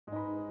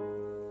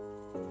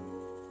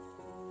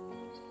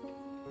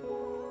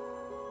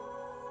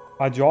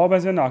Our job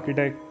as an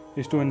architect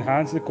is to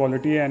enhance the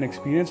quality and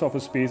experience of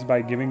a space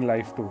by giving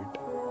life to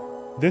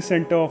it. This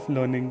center of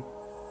learning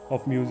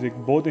of music,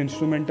 both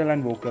instrumental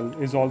and vocal,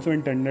 is also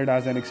intended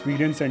as an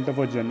experience center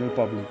for general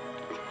public.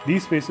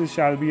 These spaces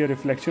shall be a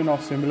reflection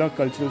of similar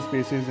cultural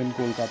spaces in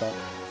Kolkata.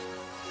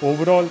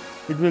 Overall,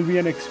 it will be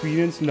an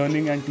experience,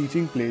 learning and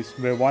teaching place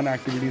where one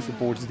activity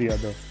supports the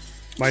other.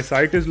 My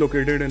site is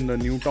located in the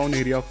New Town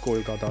area of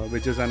Kolkata,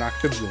 which is an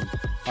active zone.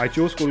 I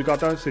chose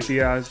Kolkata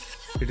city as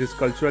it is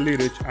culturally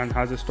rich and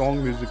has a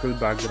strong musical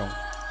background,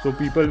 so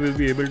people will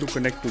be able to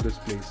connect to this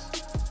place.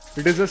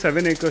 It is a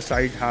 7-acre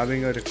site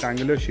having a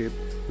rectangular shape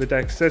with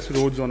access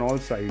roads on all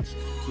sides,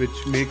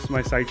 which makes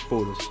my site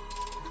porous.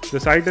 The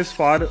site is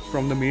far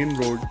from the main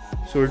road,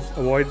 so it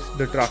avoids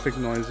the traffic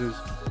noises,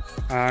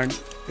 and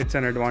it's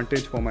an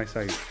advantage for my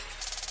site.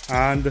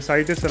 And the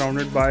site is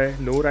surrounded by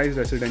low-rise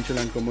residential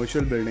and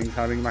commercial buildings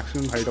having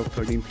maximum height of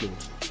 13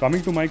 floors.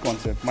 Coming to my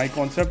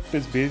concept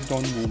is based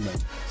on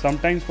movement.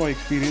 Sometimes for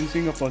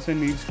experiencing, a person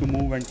needs to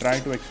move and try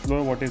to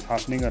explore what is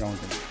happening around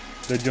him.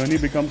 The journey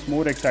becomes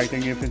more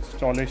exciting if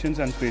installations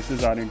and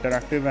spaces are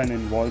interactive and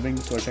involving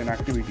certain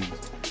activities.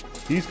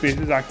 These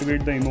spaces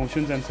activate the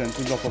emotions and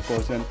senses of a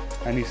person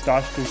and he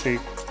starts to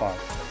take part.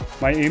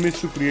 My aim is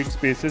to create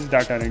spaces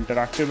that are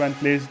interactive and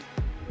placed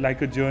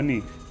like a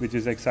journey which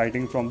is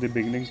exciting from the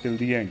beginning till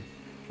the end.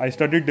 I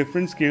studied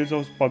different scales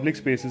of public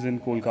spaces in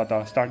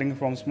Kolkata, starting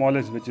from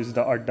smallest, which is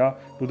the Adda,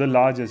 to the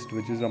largest,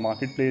 which is a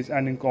marketplace,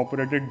 and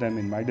incorporated them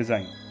in my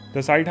design.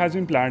 The site has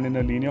been planned in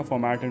a linear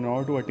format in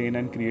order to attain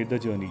and create the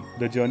journey.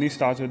 The journey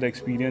starts with the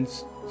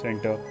experience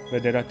center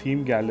where there are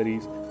themed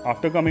galleries.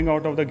 After coming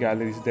out of the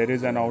galleries, there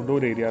is an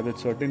outdoor area with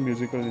certain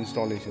musical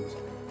installations.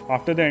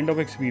 After the end of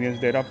experience,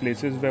 there are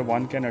places where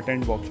one can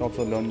attend workshops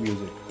or learn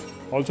music.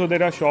 Also,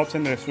 there are shops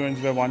and restaurants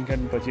where one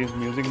can purchase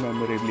music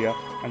memorabilia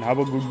and have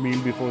a good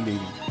meal before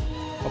leaving.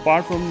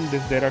 Apart from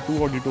this, there are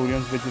 2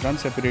 auditoriums which run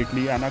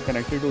separately and are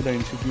connected to the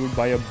institute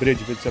by a bridge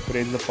which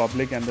separates the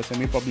public and the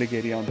semi-public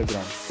area on the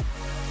ground.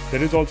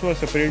 There is also a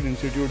separate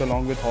institute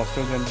along with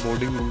hostels and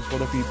boarding rooms for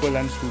the people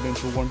and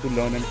students who want to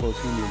learn and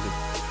pursue music.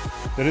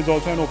 There is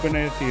also an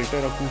open-air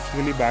theatre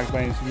acoustically backed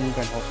by institute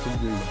and hostel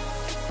building.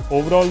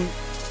 Overall,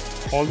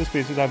 all the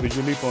spaces are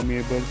visually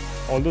permeable,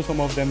 although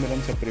some of them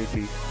run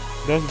separately.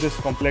 Thus, this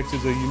complex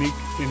is a unique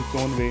in its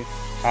own way,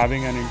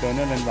 having an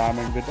internal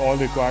environment with all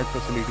required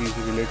facilities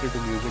related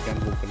to music and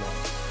vocal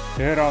arts.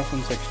 Here are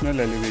some sectional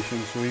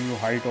elevations showing you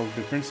height of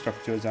different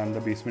structures and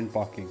the basement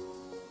parking.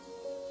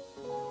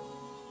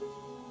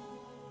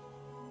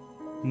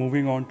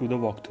 Moving on to the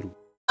walkthrough.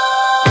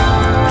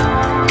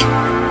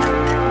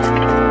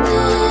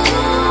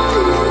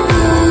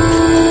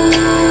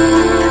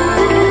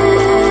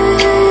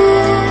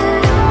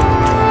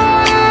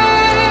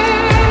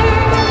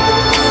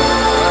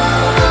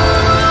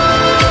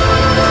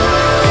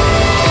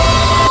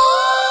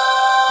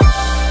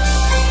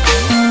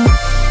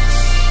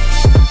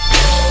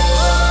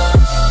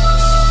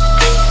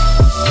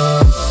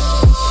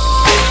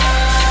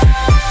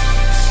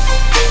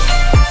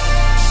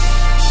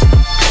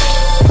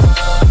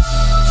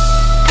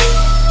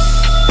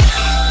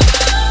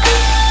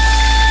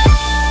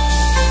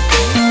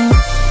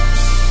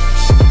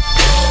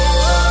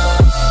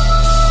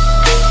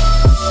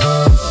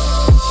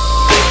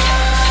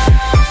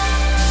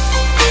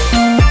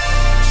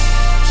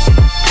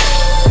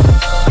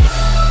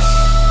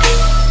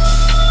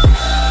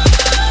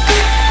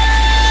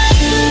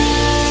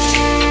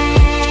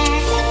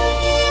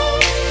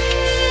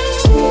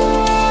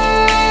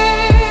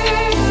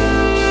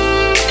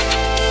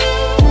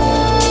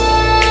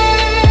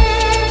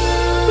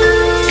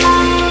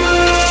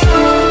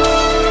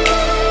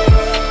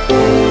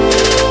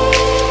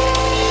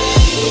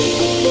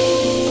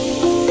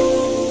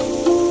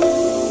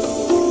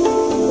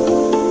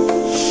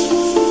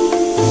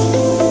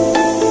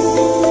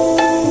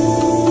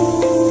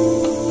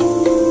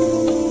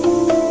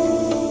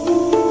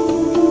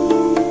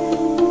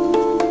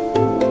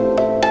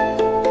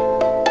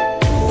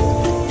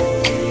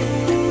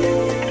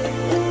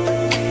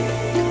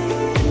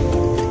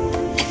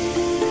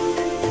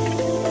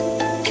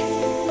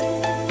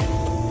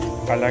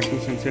 I'd like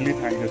to sincerely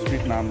thank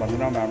Jaspreet ma'am,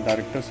 Bandana ma'am,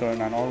 director sir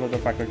and all other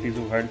faculties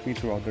who helped me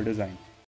throughout the design.